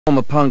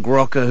Former punk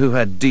rocker who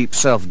had deep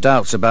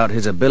self-doubts about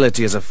his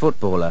ability as a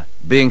footballer,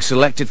 being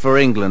selected for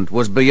England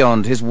was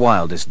beyond his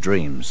wildest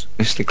dreams.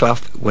 Mr. Clough,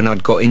 when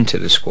I'd got into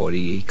the squad,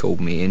 he called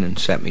me in and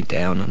sat me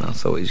down, and I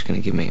thought he was going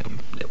to give me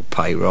a little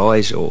pay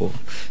rise or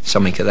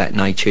something of that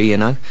nature, you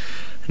know.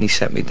 And he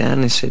sat me down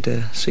and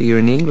said, so you're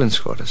in the England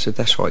squad? I said,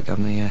 that's right,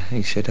 Governor, yeah.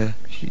 He said, do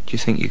you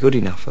think you're good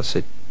enough? I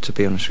said, to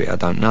be honest with you, I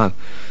don't know.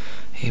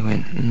 He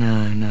went,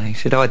 no. He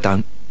said, I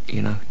don't,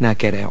 you know, now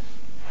get out.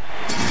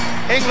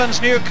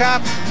 England's new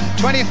cap,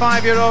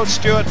 25-year-old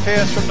Stuart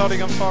Pearce from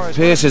Nottingham Forest.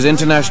 Pearce's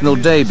international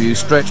debut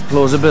stretched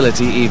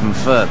plausibility even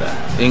further.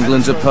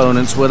 England's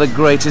opponents were the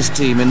greatest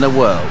team in the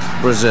world,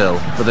 Brazil.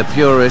 For the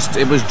purist,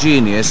 it was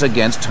genius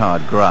against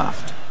hard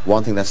graft.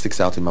 One thing that sticks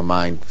out in my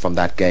mind from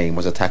that game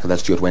was a tackle that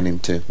Stuart went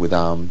into with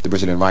the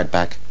Brazilian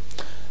right-back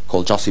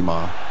called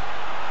Josimar.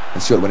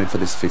 And Stuart went in for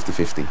this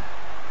 50-50.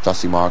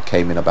 Josimar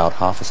came in about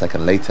half a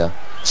second later,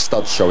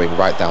 studs showing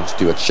right down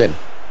Stuart's shin.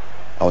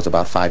 I was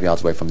about 5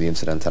 yards away from the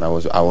incident, and I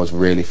was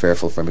really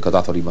fearful for him because I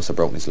thought he must have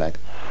broken his leg.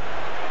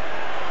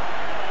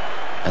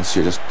 And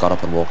Stuart just got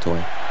up and walked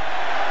away.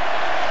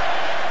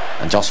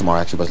 And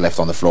Josimar actually was left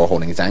on the floor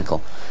holding his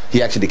ankle.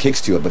 He actually kicked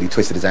Stuart, but he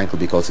twisted his ankle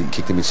because he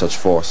kicked him with such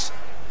force.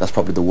 That's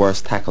probably the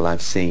worst tackle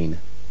I've seen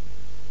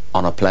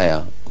on a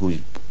player who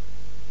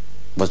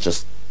was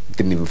just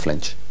didn't even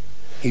flinch.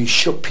 He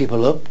shook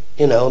people up,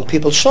 you know, and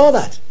people saw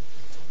that.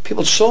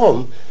 People saw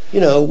him, you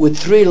know, with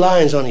 3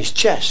 lines on his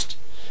chest.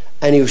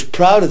 And he was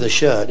proud of the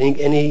shirt,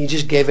 and he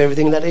just gave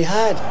everything that he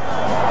had.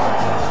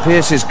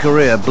 Pearce's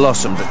career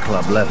blossomed at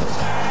club level.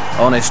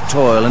 Honest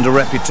toil and a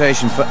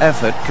reputation for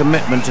effort,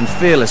 commitment and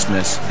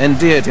fearlessness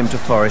endeared him to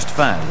Forest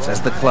fans as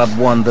the club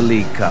won the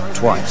League Cup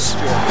twice.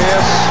 Pearce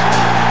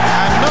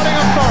and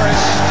Nottingham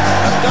Forest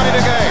have done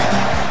it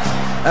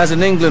again. As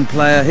an England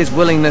player, his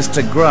willingness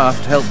to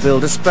graft helped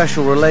build a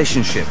special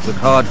relationship with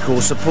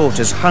hardcore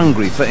supporters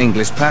hungry for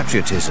English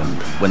patriotism,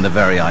 when the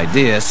very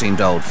idea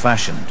seemed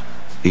old-fashioned.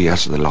 He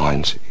has the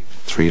lines,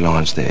 3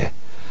 lines there,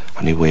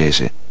 and he wears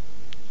it.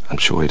 I'm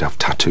sure he'd have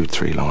tattooed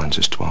 3 lines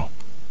as well.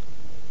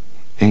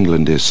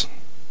 England is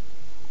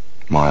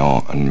my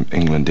art, and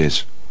England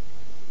is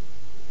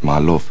my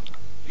love.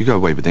 You go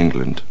away with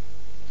England,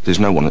 there's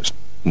no one that's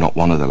not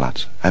one of the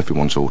lads.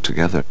 Everyone's all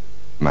together.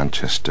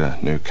 Manchester,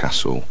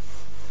 Newcastle.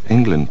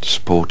 England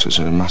supporters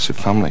are a massive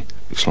family.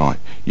 It's like,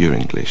 you're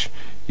English,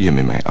 you're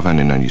me mate, I've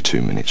only known you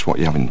 2 minutes, what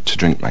are you having to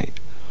drink, mate?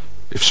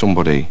 If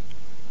somebody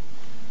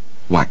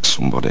whack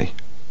somebody,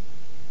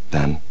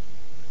 then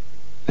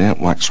they don't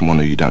whack someone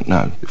who you don't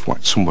know. They've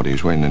whacked somebody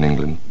who's wearing an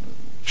England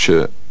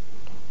shirt,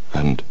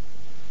 and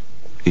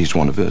he's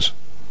one of us.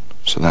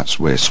 So that's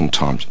where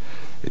sometimes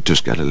it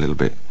does get a little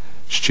bit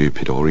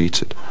stupid or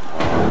heated.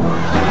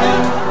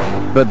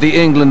 But the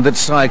England that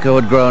Psycho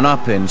had grown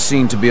up in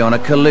seemed to be on a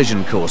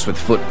collision course with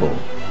football.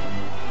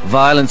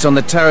 Violence on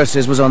the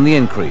terraces was on the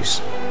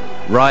increase.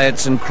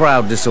 Riots and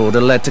crowd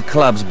disorder led to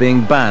clubs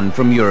being banned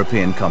from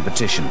European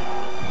competition.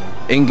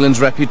 England's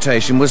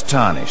reputation was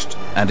tarnished,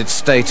 and its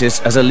status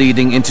as a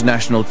leading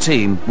international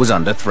team was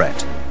under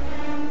threat.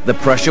 The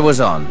pressure was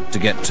on to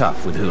get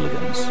tough with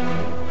hooligans.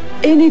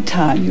 Any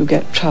time you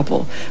get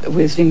trouble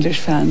with English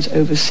fans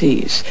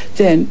overseas,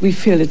 then we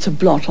feel it's a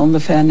blot on the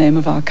fair name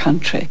of our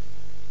country.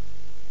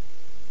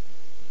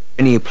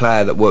 Any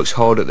player that works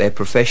hard at their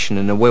profession,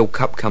 and the World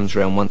Cup comes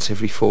around once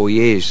every 4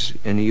 years,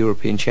 and the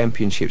European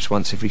Championships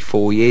once every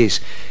 4 years,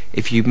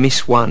 if you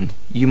miss one,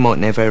 you might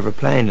never ever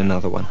play in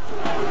another one.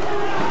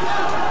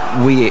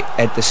 We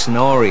had the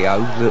scenario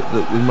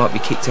that we might be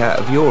kicked out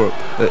of Europe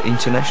at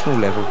international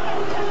level.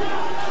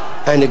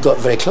 And it got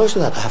very close to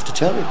that, I have to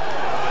tell you.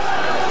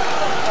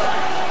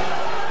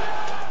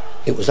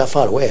 It was that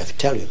far away, I can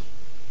tell you.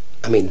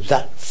 I mean,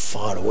 that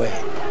far away.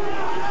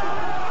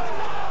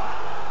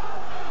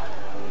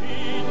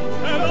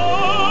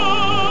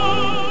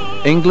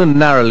 England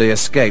narrowly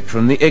escaped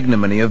from the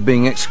ignominy of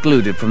being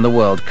excluded from the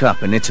World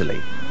Cup in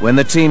Italy. When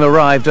the team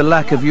arrived, a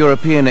lack of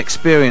European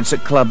experience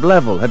at club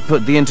level had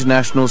put the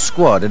international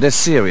squad at a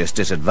serious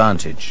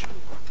disadvantage.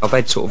 I've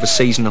had sort of a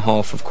season and a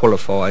half of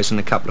qualifiers and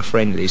a couple of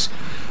friendlies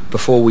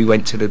before we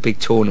went to the big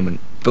tournament.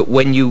 But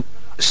when you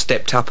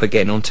stepped up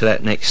again onto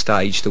that next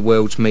stage, the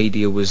world's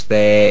media was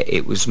there,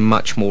 it was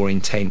much more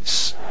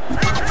intense.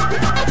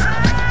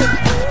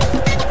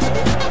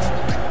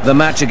 The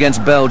match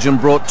against Belgium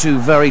brought 2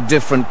 very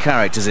different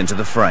characters into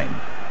the frame.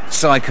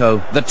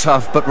 Psycho, the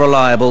tough but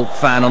reliable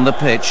fan on the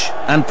pitch,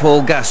 and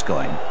Paul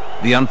Gascoigne,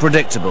 the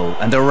unpredictable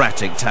and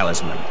erratic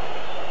talisman.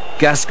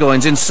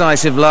 Gascoigne's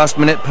incisive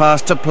last-minute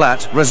pass to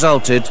Platt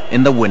resulted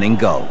in the winning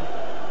goal.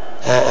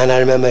 And I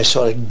remember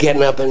sort of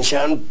getting up and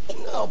shouting,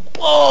 "Oh,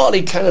 Paul!"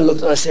 He kind of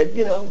looked and I said,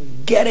 you know,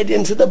 "Get it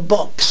into the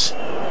box."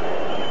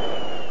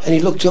 And he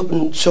looked up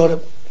and sort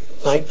of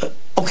like,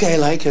 okay,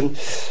 like, and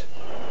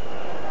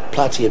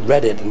Platty had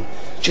read it and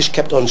just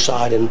kept on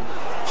side and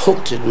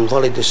hooked it and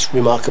volleyed this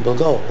remarkable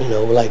goal, you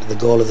know, like the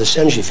goal of the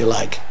century, if you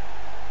like.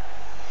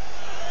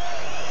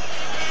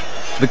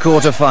 The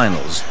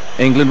quarter-finals.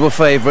 England were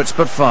favourites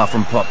but far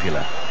from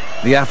popular.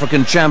 The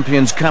African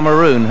champions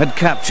Cameroon had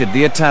captured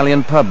the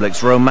Italian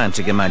public's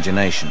romantic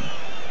imagination.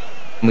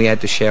 We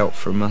had the shout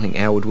from, I think,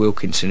 Howard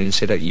Wilkinson, and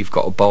said, you've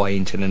got to buy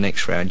into the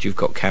next round, you've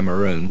got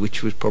Cameroon,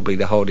 which was probably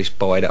the hardest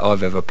buy that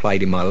I've ever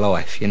played in my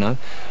life, you know.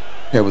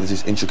 Here with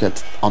these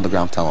intricate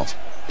underground tunnels.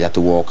 You had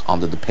to walk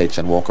under the pitch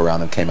and walk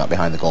around and came out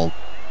behind the goal.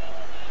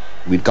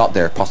 We'd got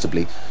there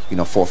possibly,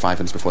 4 or 5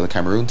 minutes before the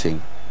Cameroon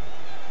team.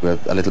 We were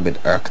a little bit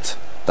irked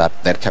that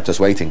they'd kept us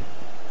waiting.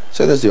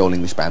 So there's the old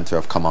English banter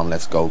of come on,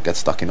 let's go, get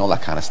stuck in, all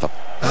that kind of stuff.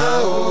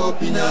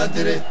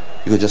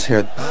 You could just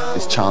hear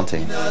this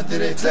chanting.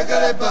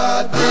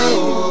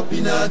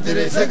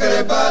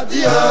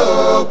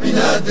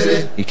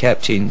 The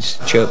captains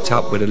chirped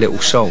up with a little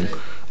song.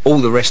 All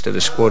the rest of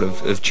the squad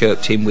have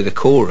chirped in with a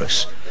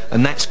chorus.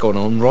 And that's gone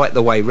on right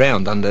the way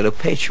round under the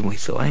pitch, and we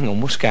thought, hang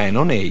on, what's going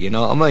on here, you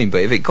know what I mean?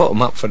 But if it got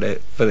them up for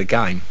the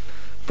game,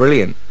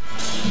 brilliant.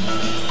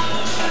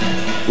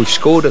 We've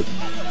scored it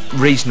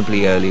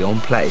reasonably early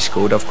on. Platty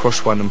scored, I've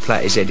crossed one and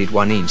Platty's headed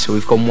one in, so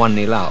we've gone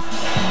 1-0 up.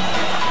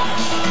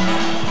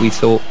 We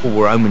thought, well,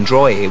 we're home and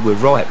dry here, we're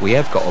right, we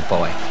have got a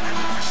bye.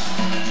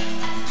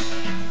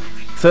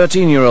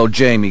 13-year-old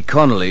Jamie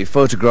Connolly,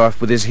 photographed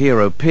with his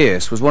hero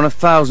Pearce, was one of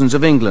thousands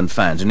of England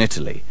fans in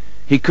Italy.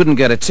 He couldn't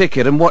get a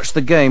ticket and watched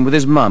the game with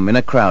his mum in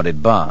a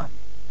crowded bar.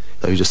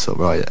 So we just thought,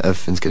 right,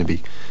 everything's going to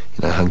be,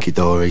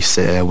 hunky-dory,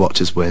 sit here,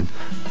 watch us win.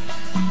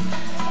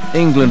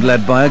 England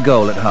led by a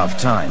goal at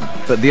half-time,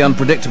 but the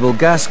unpredictable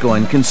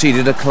Gascoigne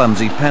conceded a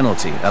clumsy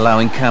penalty,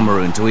 allowing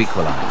Cameroon to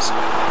equalise.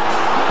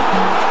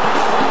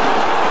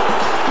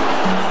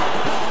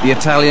 The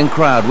Italian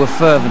crowd were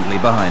fervently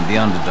behind the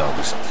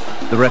underdogs.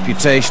 The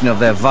reputation of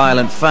their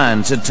violent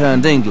fans had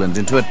turned England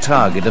into a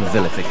target of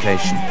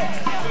vilification.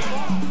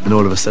 And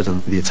all of a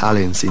sudden, the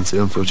Italians seemed to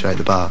infiltrate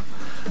the bar,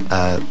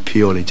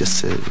 purely just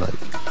to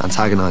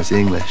antagonise the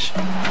English.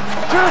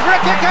 Cameroon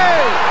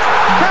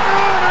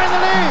are in the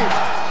lead.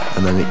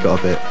 And then it got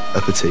a bit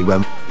uppity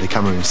when the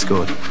Cameroon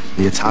scored.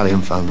 The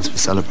Italian fans were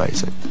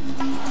celebrating.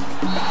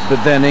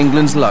 But then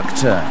England's luck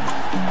turned.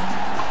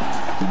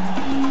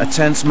 A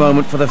tense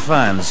moment for the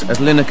fans as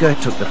Lineker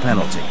took the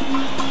penalty.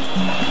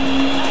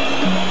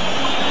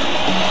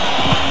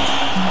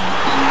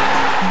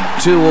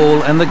 Two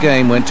all, and the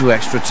game went to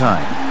extra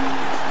time.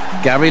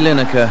 Gary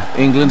Lineker,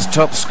 England's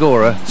top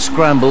scorer,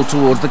 scrambled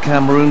towards the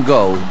Cameroon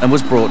goal and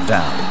was brought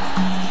down.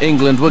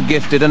 England were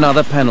gifted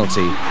another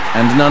penalty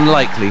and an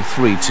unlikely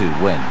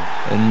 3-2 win.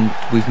 And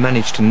we've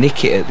managed to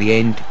nick it at the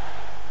end,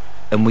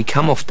 and we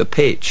come off the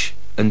pitch,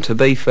 and to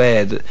be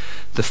fair, the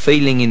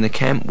feeling in the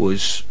camp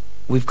was,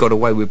 we've got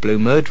away with blue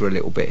murder a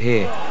little bit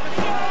here.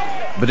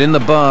 But in the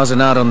bars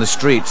and out on the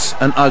streets,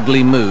 an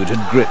ugly mood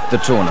had gripped the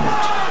tournament.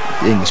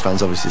 The English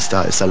fans obviously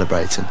started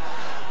celebrating,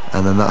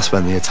 and then that's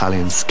when the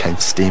Italians came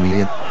steaming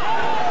in.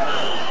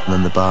 And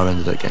then the bar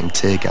ended up getting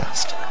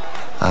tear-gassed,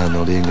 and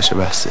all the English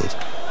arrested.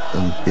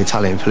 And the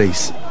Italian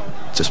police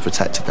just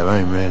protected their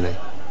own, really.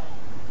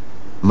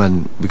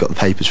 When we got the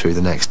papers through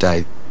the next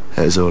day,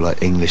 it was all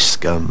like English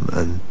scum,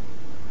 and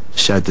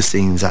showed the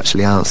scenes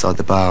actually outside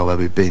the bar where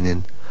we'd been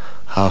in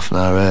half an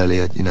hour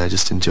earlier,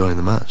 just enjoying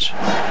the match.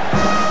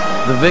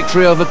 The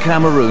victory over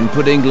Cameroon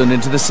put England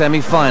into the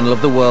semi-final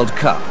of the World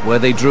Cup, where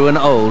they drew an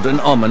old and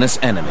ominous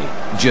enemy,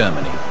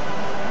 Germany.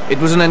 It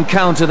was an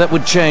encounter that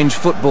would change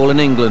football in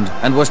England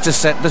and was to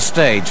set the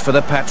stage for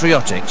the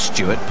patriotic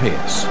Stuart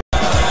Pearce.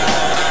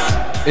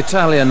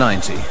 Italia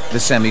 90, the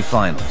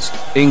semi-finals.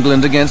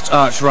 England against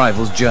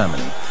arch-rivals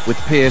Germany, with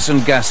Pearce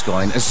and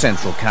Gascoigne as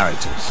central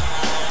characters.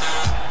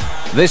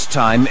 This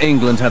time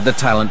England had the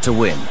talent to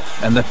win,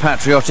 and the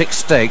patriotic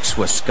stakes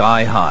were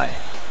sky high.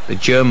 The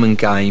German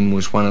game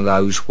was one of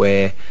those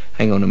where,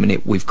 hang on a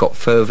minute, we've got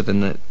further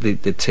than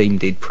the team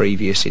did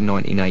previous in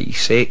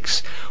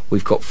 1986.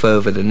 We've got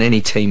further than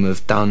any team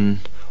have done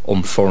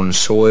on foreign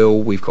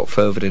soil. We've got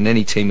further than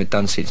any team had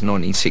done since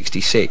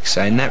 1966.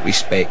 So in that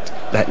respect,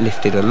 that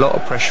lifted a lot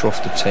of pressure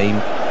off the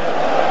team.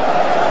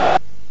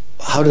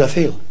 How did I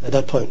feel at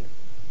that point?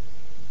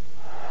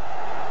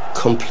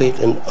 Complete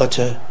and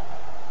utter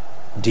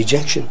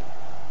dejection.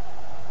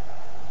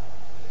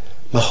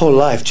 My whole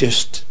life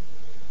just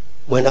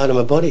went out of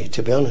my body,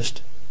 to be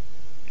honest.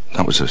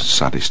 That was the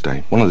saddest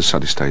day, one of the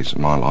saddest days of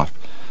my life.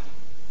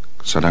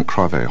 So I don't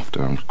cry very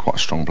often, I'm quite a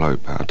strong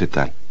bloke, but I did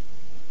that.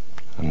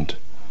 And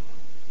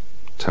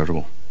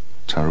terrible,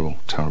 terrible,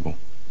 terrible.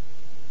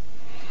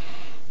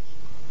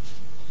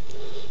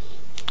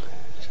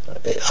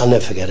 I'll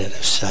never forget it, it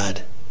was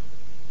sad.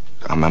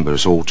 I remember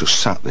us all just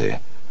sat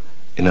there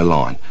in a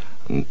line,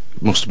 and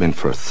it must have been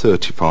for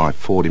 35,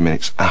 40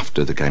 minutes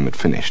after the game had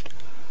finished,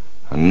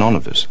 and none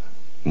of us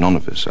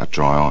had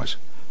dry eyes.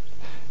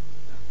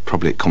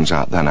 Probably it comes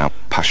out then how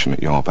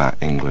passionate you are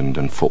about England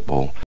and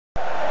football.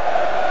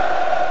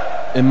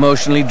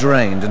 Emotionally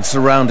drained and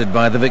surrounded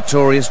by the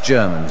victorious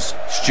Germans,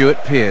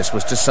 Stuart Pearce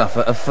was to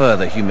suffer a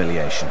further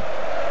humiliation.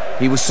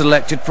 He was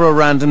selected for a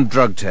random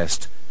drug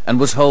test and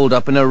was holed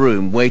up in a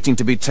room waiting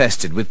to be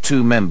tested with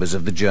two members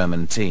of the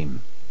German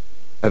team.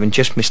 Having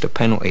just missed a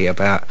penalty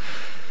about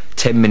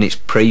 10 minutes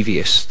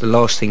previous, the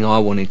last thing I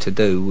wanted to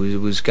do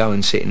was go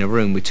and sit in a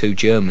room with two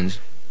Germans.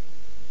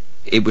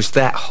 It was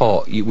that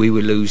hot. We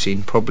were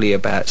losing probably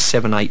about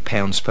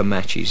 £7-8 per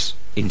matches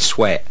in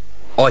sweat.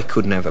 I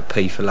couldn't have a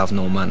pee for love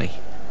nor money.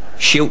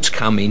 Schultz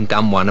come in,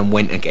 done one and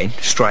went again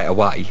straight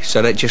away,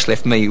 so that just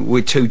left me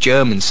with two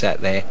Germans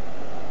sat there.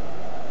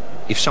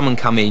 If someone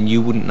come in,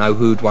 you wouldn't know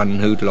who'd won and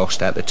who'd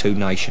lost out the two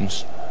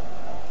nations.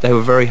 They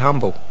were very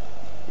humble.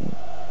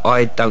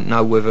 I don't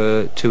know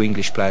whether two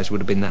English players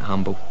would have been that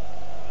humble,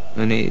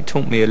 and it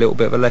taught me a little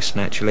bit of a lesson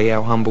actually,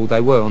 how humble they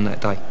were on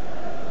that day.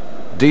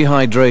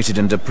 Dehydrated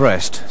and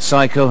depressed,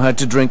 Psycho had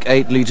to drink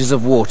 8 litres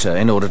of water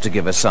in order to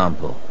give a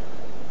sample.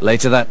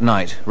 Later that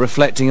night,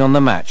 reflecting on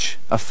the match,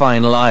 a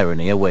final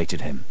irony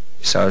awaited him.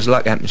 So as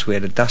luck happens, we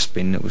had a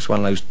dustbin that was one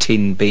of those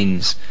tin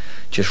bins.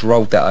 Just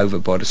rolled that over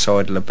by the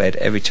side of the bed.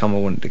 Every time I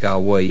wanted to go a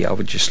wee, I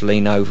would just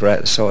lean over at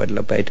the side of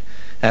the bed,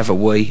 have a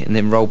wee, and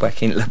then roll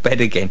back into the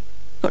bed again.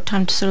 Got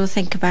time to sort of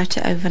think about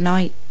it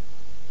overnight.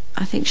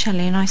 I think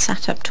Shelley and I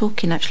sat up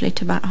talking actually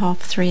to about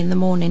 3:30 in the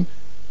morning,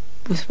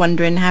 with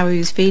wondering how he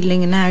was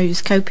feeling and how he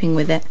was coping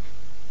with it.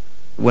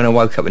 When I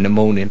woke up in the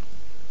morning,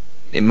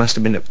 it must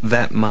have been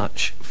that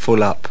much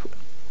full up.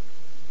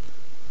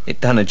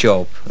 It done a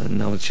job,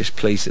 and I was just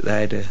pleased that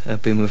they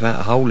had been without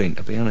a hole in,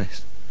 to be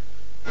honest.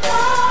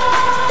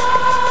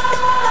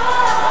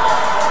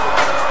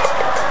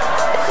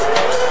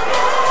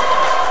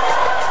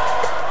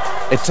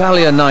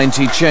 Italia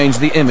 90 changed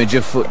the image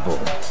of football.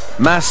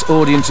 Mass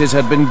audiences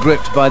had been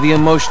gripped by the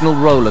emotional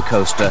roller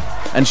coaster,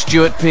 and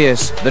Stuart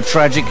Pearce, the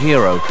tragic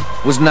hero,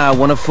 was now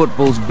one of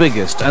football's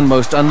biggest and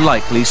most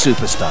unlikely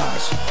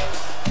superstars.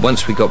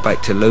 Once we got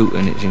back to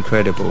Luton, it's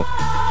incredible.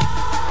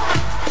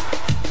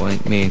 I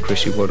think me and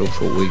Chrissy Waddle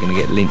thought we were going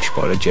to get lynched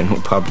by the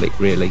general public,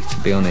 really, to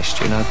be honest,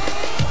 you know.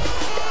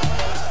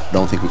 I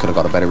don't think we could have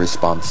got a better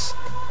response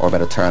or a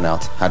better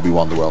turnout had we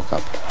won the World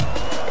Cup.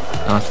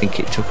 I think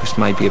it took us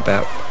maybe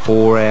about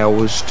 4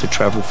 hours to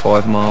travel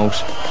 5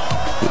 miles,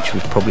 which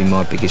was probably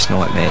my biggest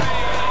nightmare.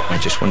 I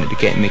just wanted to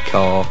get in my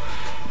car,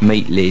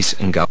 meet Liz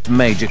and go.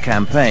 Major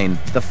campaign,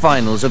 the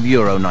finals of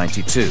Euro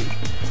 92.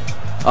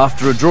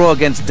 After a draw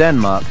against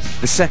Denmark,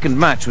 the second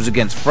match was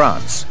against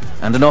France,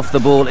 and an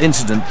off-the-ball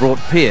incident brought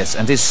Pearce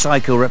and his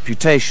Psycho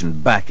reputation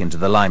back into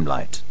the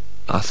limelight.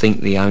 I think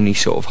the only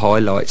sort of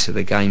highlights of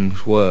the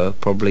games were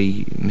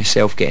probably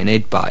myself getting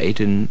head-butted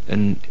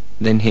and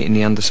then hitting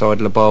the underside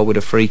of the bar with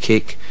a free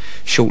kick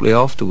shortly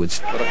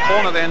afterwards. But a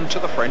corner then to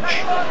the French.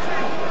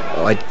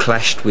 I'd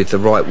clashed with the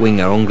right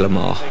winger,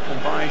 Anglemar.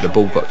 The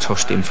ball got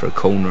tossed in for a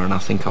corner and I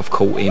think I've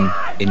caught him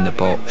in the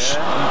box.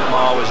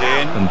 Anglemar was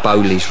in. And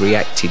Bowley's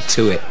reacted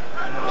to it.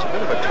 There's a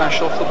bit of a clash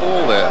off the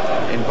ball there,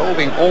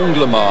 involving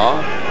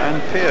Anglemar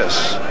and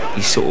Pearce.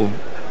 He sort of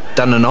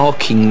done an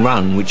arcing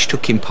run which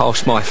took him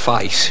past my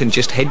face and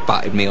just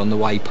headbutted me on the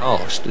way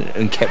past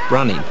and kept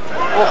running.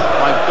 Oh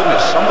my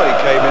goodness, somebody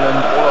came in and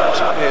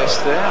walloped Pearce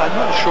there. I'm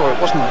not sure, it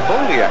wasn't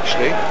Bowley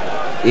actually.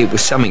 It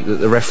was something that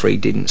the referee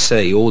didn't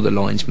see, or the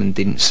linesman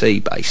didn't see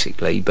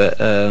basically, but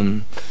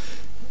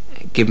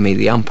it gave me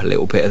the ump a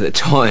little bit at the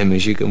time,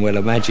 as you can well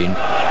imagine. Look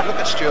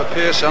at Stuart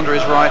Pearce under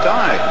his right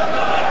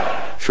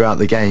eye. Throughout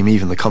the game,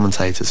 even the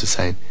commentators were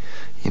saying,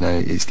 you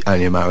know, it's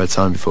only a matter of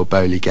time before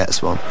Bowley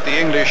gets one. The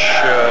English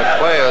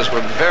players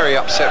were very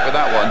upset with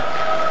that one.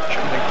 I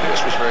don't think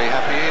Pearce was very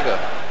happy either.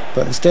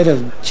 But instead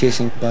of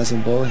chasing Basil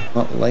Bowley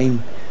up the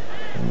line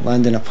and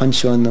landing a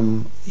punch on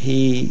them,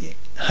 he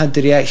had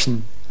the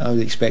reaction I would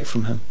expect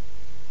from him.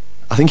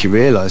 I think he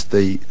realised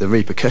the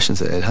repercussions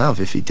that it'd have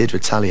if he did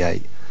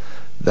retaliate.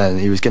 Then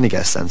he was going to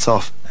get sent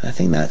off. I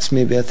think that's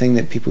maybe a thing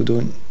that people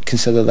don't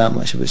consider that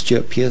much about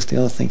Stuart Pearce. They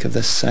all think of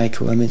this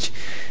Psycho image.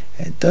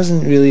 It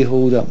doesn't really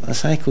hold up. A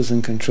Psycho's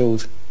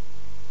uncontrolled.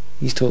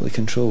 He's totally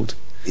controlled.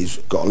 He's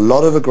got a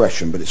lot of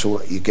aggression, but it's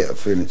all, you get a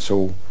feeling it's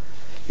all,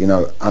 you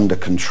know, under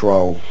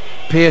control.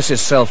 Pearce's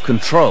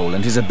self-control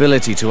and his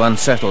ability to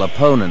unsettle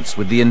opponents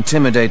with the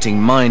intimidating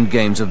mind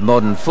games of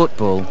modern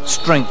football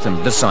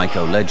strengthened the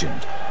Psycho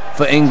legend.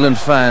 For England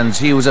fans,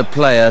 he was a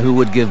player who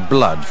would give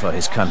blood for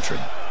his country.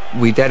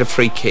 We'd had a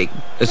free kick.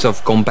 As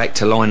I've gone back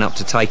to line up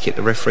to take it,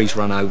 the referee's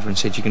run over and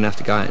said, you're going to have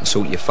to go out and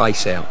sort your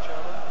face out.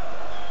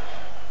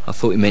 I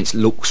thought he meant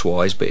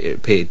looks-wise, but it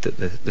appeared that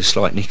the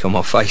slight nick on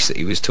my face that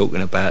he was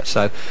talking about.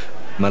 So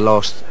my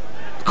last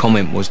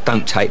comment was,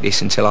 don't take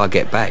this until I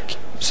get back.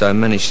 So I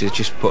managed to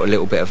just put a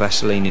little bit of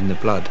Vaseline in the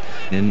blood.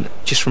 And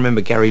just remember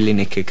Gary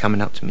Lineker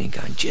coming up to me and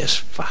going, just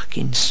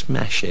fucking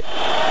smash it.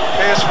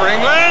 Pearce for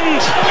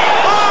England!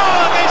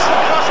 Oh, against the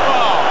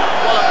crossbar!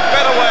 What a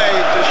better way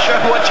to show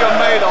what you're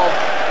made of.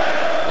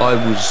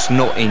 I was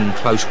not in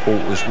close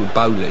quarters with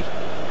Bowley,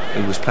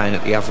 who was playing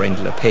at the other end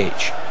of the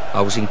pitch. I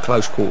was in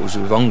close quarters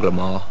with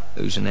Anglemar,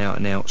 who's an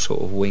out-and-out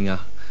sort of winger.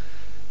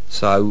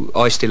 So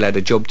I still had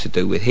a job to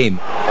do with him.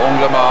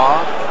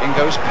 Anglemar, in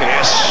goes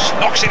Pearce,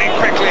 knocks it in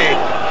quickly.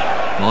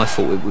 I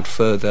thought it would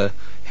further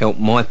help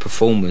my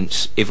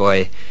performance if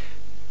I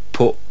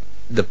put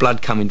the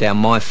blood coming down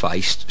my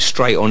face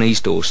straight on his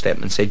doorstep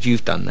and said,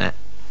 you've done that,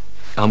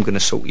 I'm going to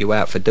sort you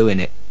out for doing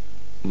it.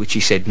 which he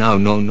said, no,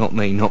 not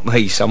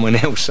me, someone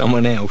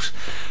else.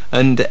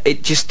 And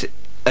it just,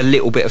 a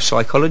little bit of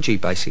psychology,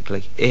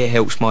 basically. It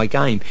helps my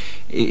game.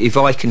 If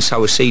I can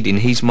sow a seed in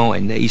his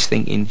mind that he's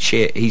thinking,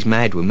 shit, he's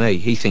mad with me,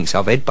 he thinks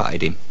I've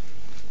headbutted him.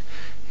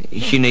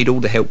 You need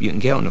all the help you can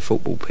get on a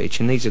football pitch,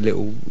 and these are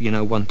little, you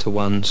know,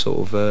 one-to-one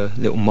sort of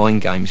little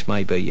mind games,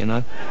 maybe, you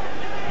know.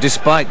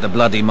 Despite the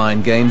bloody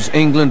mind games,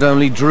 England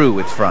only drew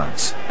with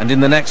France, and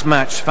in the next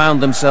match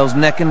found themselves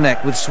neck and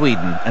neck with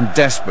Sweden and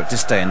desperate to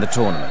stay in the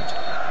tournament.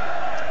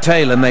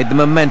 Taylor made the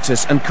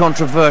momentous and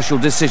controversial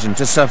decision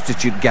to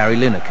substitute Gary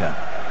Lineker.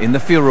 In the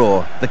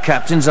furore, the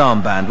captain's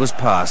armband was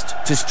passed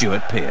to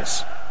Stuart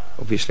Pearce.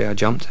 Obviously I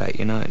jumped at,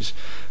 you know, it's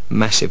a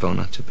massive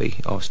honour to be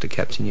asked to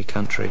captain your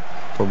country.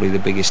 Probably the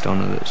biggest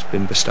honour that's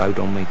been bestowed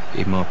on me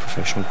in my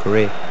professional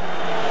career.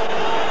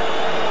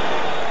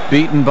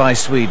 Beaten by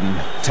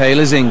Sweden,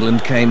 Taylor's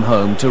England came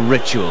home to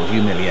ritual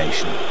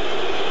humiliation.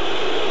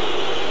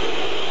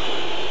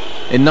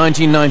 In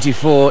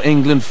 1994,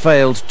 England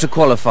failed to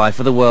qualify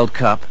for the World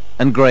Cup,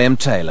 and Graham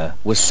Taylor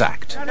was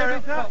sacked.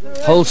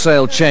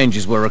 Wholesale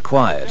changes were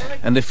required,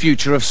 and the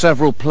future of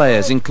several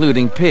players,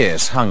 including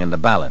Pearce, hung in the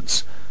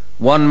balance.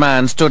 One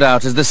man stood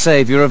out as the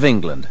saviour of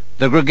England,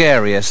 the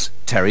gregarious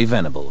Terry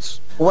Venables.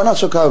 When I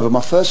took over,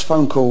 my first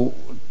phone call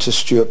to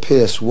Stuart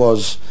Pearce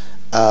was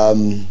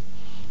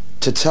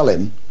to tell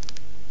him,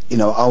 you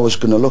know, I was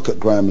going to look at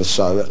Graham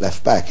Lasso at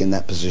left back in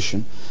that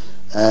position,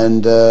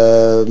 and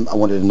I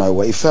wanted to know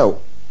what he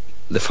felt.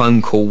 The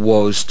phone call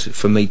was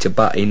for me to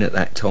butt in at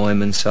that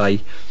time and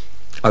say,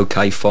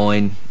 OK,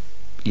 fine,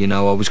 you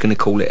know, I was going to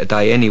call it a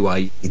day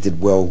anyway. He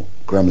did well,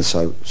 Graham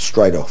Lasso,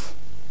 straight off.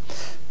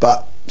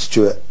 But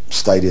Stuart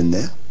stayed in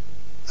there,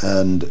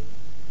 and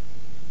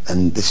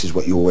this is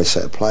what you always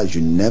say to players,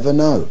 you never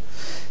know.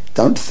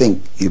 Don't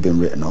think you've been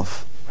written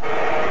off.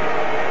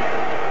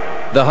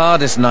 The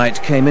hardest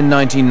night came in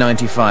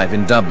 1995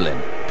 in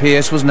Dublin.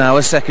 Pearce was now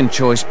a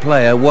second-choice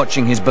player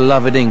watching his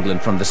beloved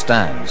England from the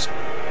stands.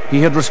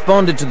 He had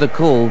responded to the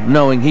call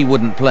knowing he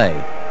wouldn't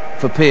play.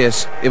 For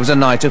Pearce, it was a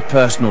night of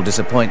personal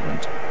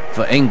disappointment.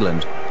 For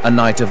England, a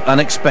night of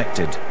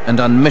unexpected and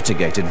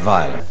unmitigated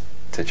violence.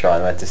 To try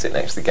and had to sit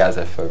next to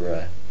Gaza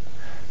for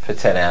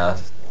 10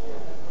 hours.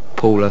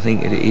 Paul, I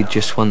think he'd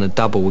just won the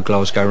double with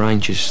Glasgow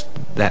Rangers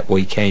that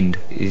weekend.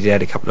 He'd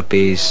had a couple of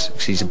beers,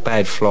 because he's a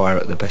bad flyer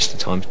at the best of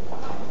times.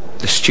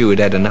 The steward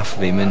had enough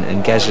of him,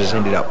 and Gazza's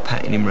ended up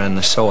patting him round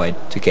the side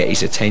to get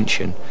his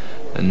attention.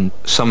 And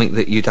something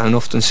that you don't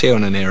often see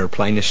on an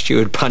aeroplane, a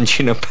steward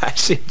punching a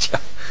passenger.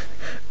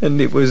 And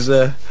it was,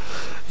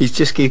 he's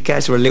just gave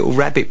Gazza a little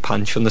rabbit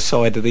punch on the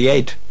side of the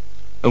head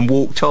and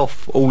walked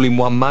off, all in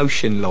one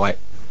motion, like.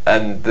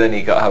 And then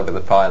he got hold of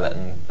the pilot,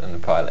 and the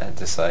pilot had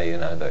to say, you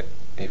know, look,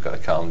 you've got to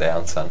calm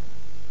down, son.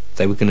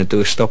 They were going to do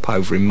a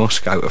stopover in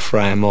Moscow to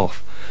throw him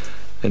off,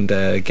 and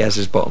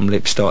Gazza's bottom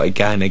lip started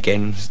going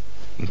again,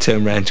 and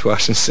turned round to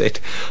us and said,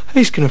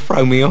 he's going to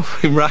throw me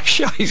off in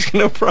Russia, he's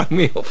going to throw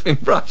me off in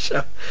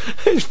Russia.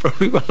 It's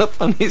probably one of the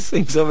funniest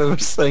things I've ever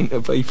seen,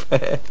 to be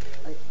fair.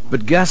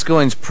 But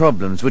Gascoigne's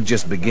problems were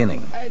just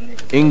beginning.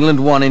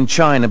 England won in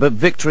China, but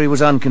victory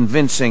was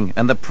unconvincing,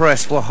 and the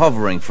press were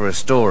hovering for a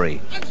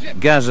story.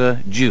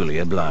 Gazza duly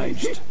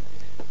obliged.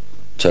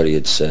 Terry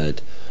had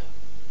said,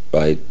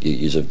 right,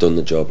 yous have done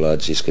the job,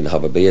 lads, yous can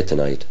have a beer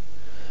tonight.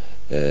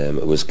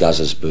 It was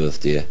Gazza's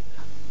birthday.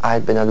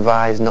 I'd been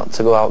advised not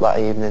to go out that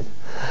evening.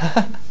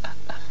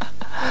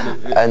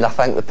 And I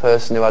thank the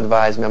person who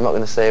advised me. I'm not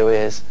going to say who he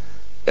is.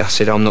 I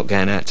said, I'm not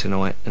going out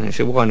tonight. And he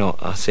said, why not?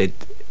 I said,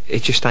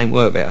 it just ain't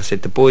worth it. I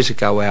said, the boys would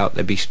go out,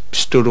 they'd be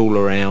stood all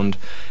around,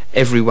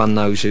 everyone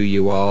knows who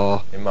you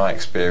are. In my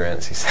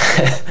experience, he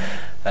said,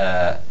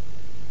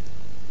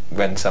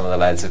 when some of the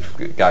lads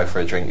go for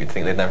a drink, you'd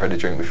think they'd never had a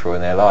drink before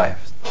in their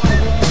lives.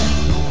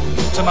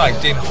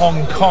 Tonight in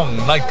Hong Kong,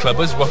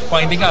 nightclubbers were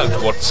finding out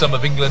what some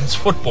of England's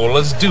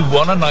footballers do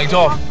on a night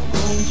off.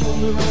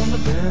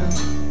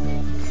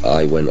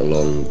 I went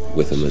along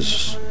with him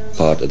as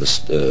part of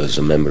the as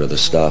a member of the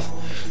staff,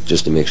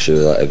 just to make sure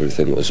that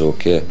everything was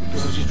okay.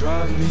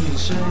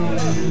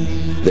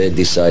 They'd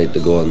decided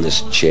to go on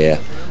this chair,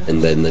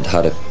 and then they'd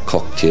had a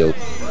cocktail.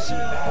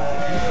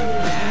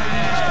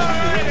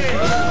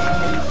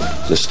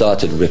 They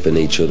started ripping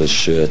each other's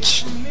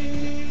shirts.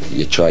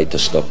 You tried to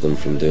stop them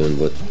from doing,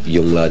 but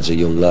young lads are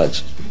young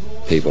lads.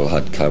 People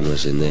had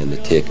cameras in there and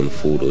they're taking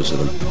photos of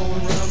them.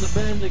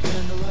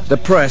 The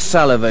press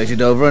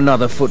salivated over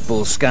another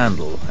football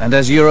scandal, and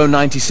as Euro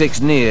 96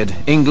 neared,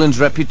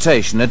 England's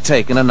reputation had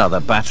taken another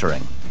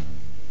battering.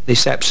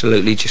 This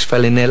absolutely just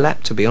fell in their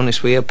lap, to be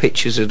honest. We had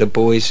pictures of the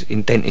boys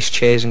in dentist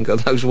chairs and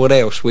God knows what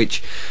else,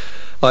 which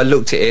I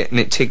looked at it and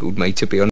it tickled me, to be honest.